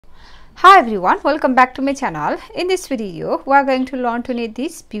Hi everyone, welcome back to my channel. In this video we are going to learn to knit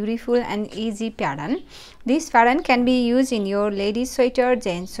this beautiful and easy pattern. This pattern can be used in your ladies sweater,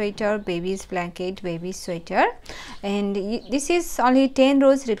 gents sweater, baby's blanket, baby's sweater, and this is only 10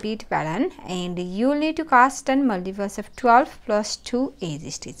 rows repeat pattern, and you will need to cast and multiples of 12 plus 2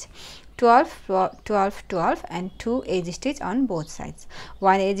 edge stitch. 12, 12, 12 and 2 edge stitch on both sides,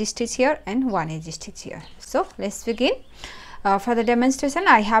 1 edge stitch here and 1 edge stitch here. So let's begin. For the demonstration,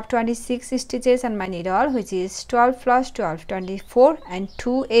 I have 26 stitches on my needle, which is 12 plus 12, 24, and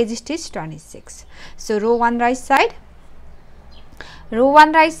 2 edge stitch 26. So row 1 right side,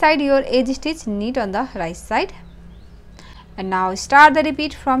 your edge stitch knit on the right side, and now start the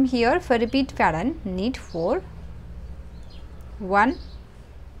repeat from here. For repeat pattern, knit 4, 1,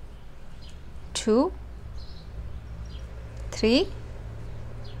 2, 3,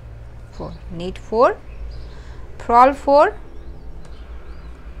 4, knit 4, purl 4,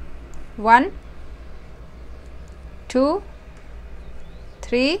 1, 2,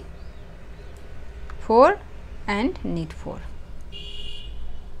 3, 4 and knit 4,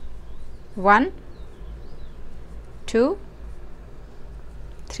 1, 2,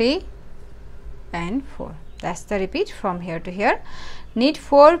 3 and 4. That's the repeat from here to here. Knit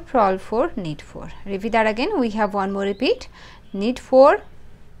 4, purl 4, knit 4. Repeat that again. We have one more repeat. Knit 4,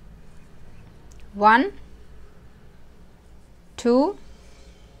 1, 2,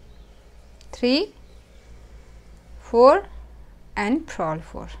 3, 4 and purl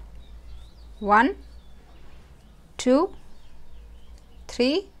 4, 1, 2,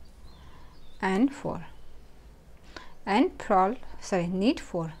 3 and 4 and knit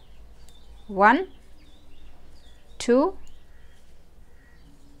 4, 1, 2,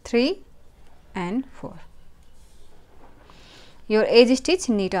 3 and 4. Your edge stitch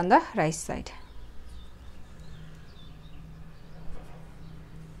knit on the right side.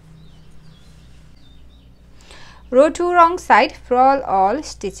 Row 2 wrong side, purl all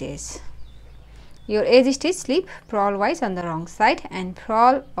stitches. Your edge stitch slip purl wise on the wrong side and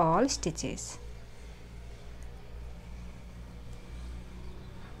purl all stitches.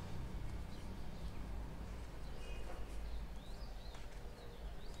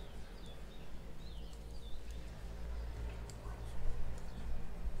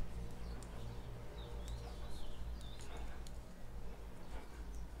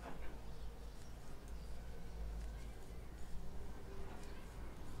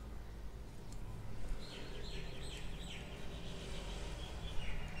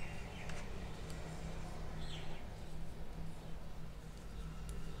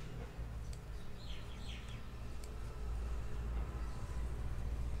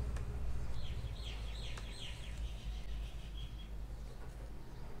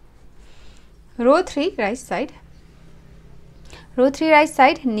 Row 3 right side,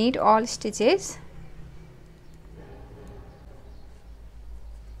 knit all stitches.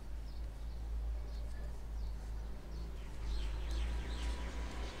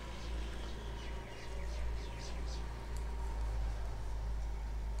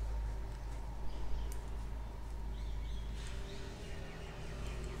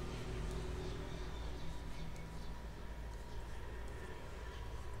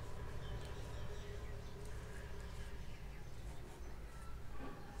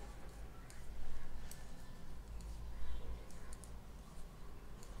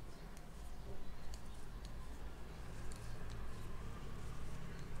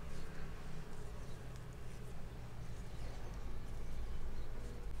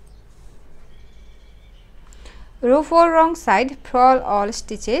 Row 4 wrong side, purl all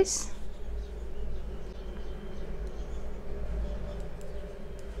stitches.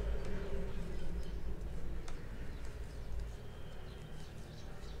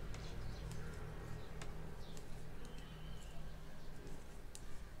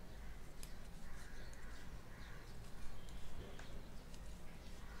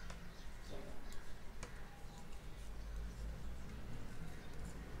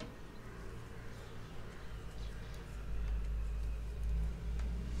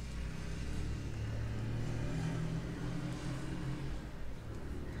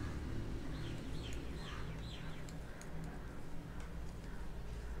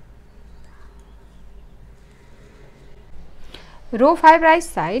 Row 5 right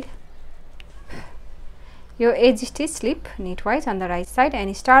side, your edge stitch slip knitwise on the right side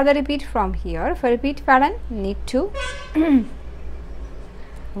and start the repeat from here. For repeat pattern, knit 2,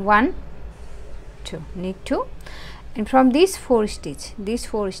 1, 2, knit 2, and from these 4 stitch, these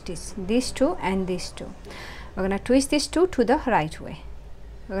 2 and these 2, we're going to twist this 2 to the right way.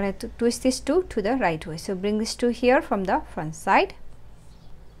 We're going to twist this 2 to the right way. So bring this 2 here from the front side.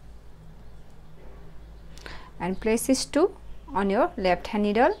 and place these 2 on your left hand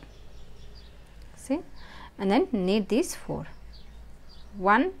needle, see, and then knit these 4.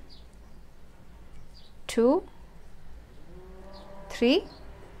 1, 2, 3,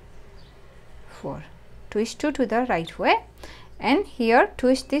 4. Twist 2 to the right way, and here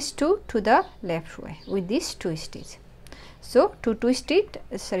twist this 2 to the left way with this 2 stitch. So to twist it,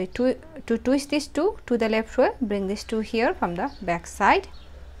 to twist this 2 to the left way, bring this 2 here from the back side,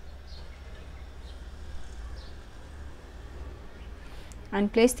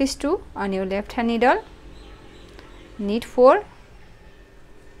 and place this 2 on your left hand needle, knit 4,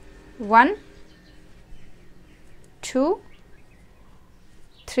 1, 2,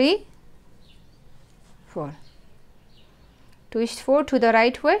 3, 4. Twist 4 to the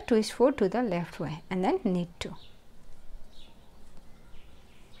right way, twist 4 to the left way, and then knit 2.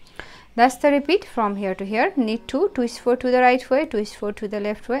 That's the repeat from here to here. Knit 2, twist 4 to the right way, twist 4 to the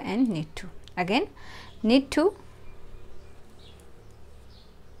left way, and knit 2. Again, knit 2,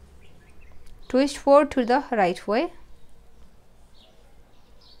 twist 4 to the right way,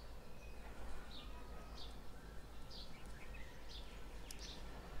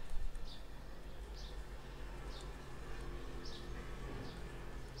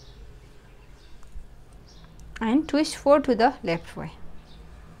 and twist 4 to the left way.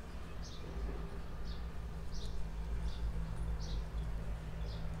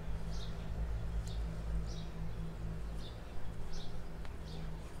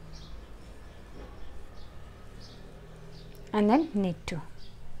 And then knit 2.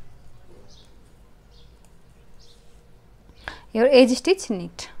 Your edge stitch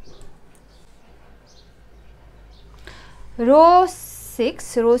knit. Row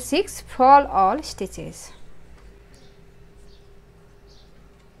 6, purl all stitches.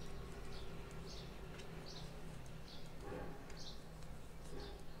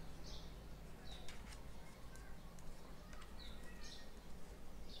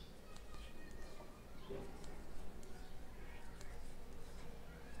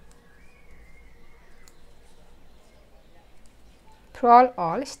 Purl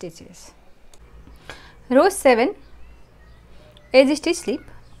all stitches. Row 7, edge stitch slip,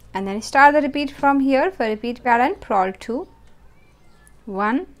 and then start the repeat from here. For repeat pattern, purl 2,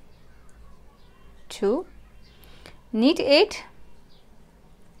 1, 2, knit 8,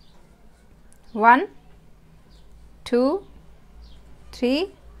 1, 2,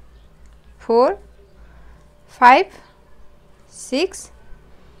 3, 4, 5, 6,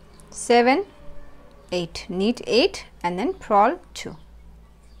 7, 8. Knit 8 and then purl 2.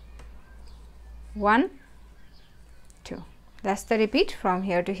 1, 2. That's the repeat from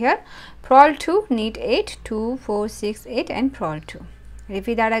here to here. Purl 2, knit 8, 2, 4, 6, 8, and purl 2.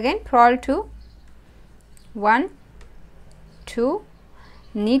 Repeat that again. Purl 2, 1, 2,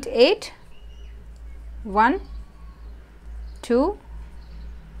 knit 8, 1, 2,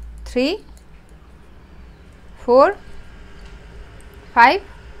 3, 4, 5,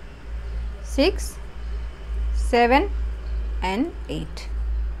 6, 7, and 8.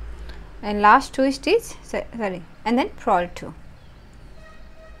 And last 2 stitches, and then purl 2.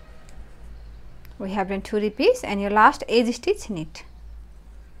 We have done 2 repeats, and your last edge stitch knit.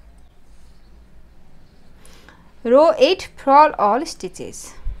 Row 8, purl all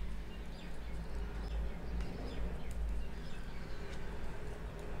stitches.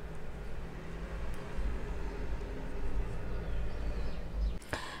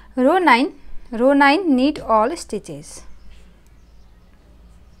 Row 9, knit all stitches.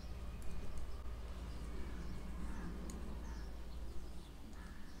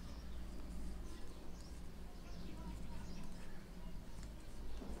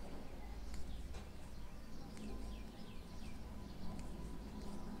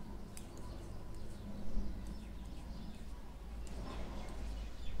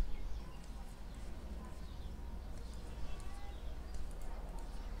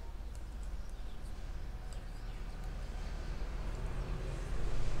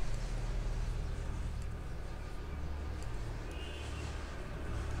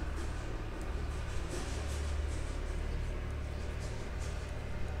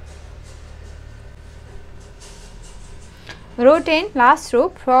 Row 10, last row,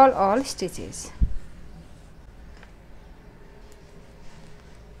 purl all stitches.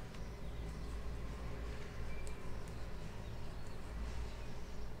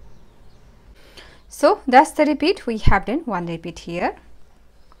 So that's the repeat. We have done 1 repeat here.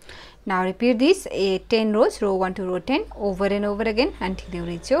 Now repeat this 10 rows, row 1 to row 10, over and over again until you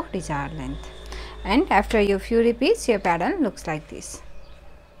reach your desired length. And after your few repeats, your pattern looks like this.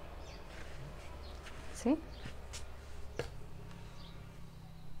 See?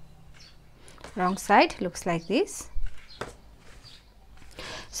 wrong side looks like this.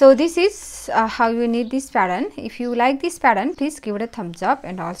 So this is how you knit this pattern. If you like this pattern, please give it a thumbs up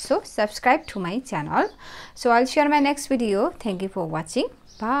and also subscribe to my channel. So I'll share my next video. Thank you for watching.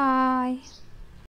 Bye.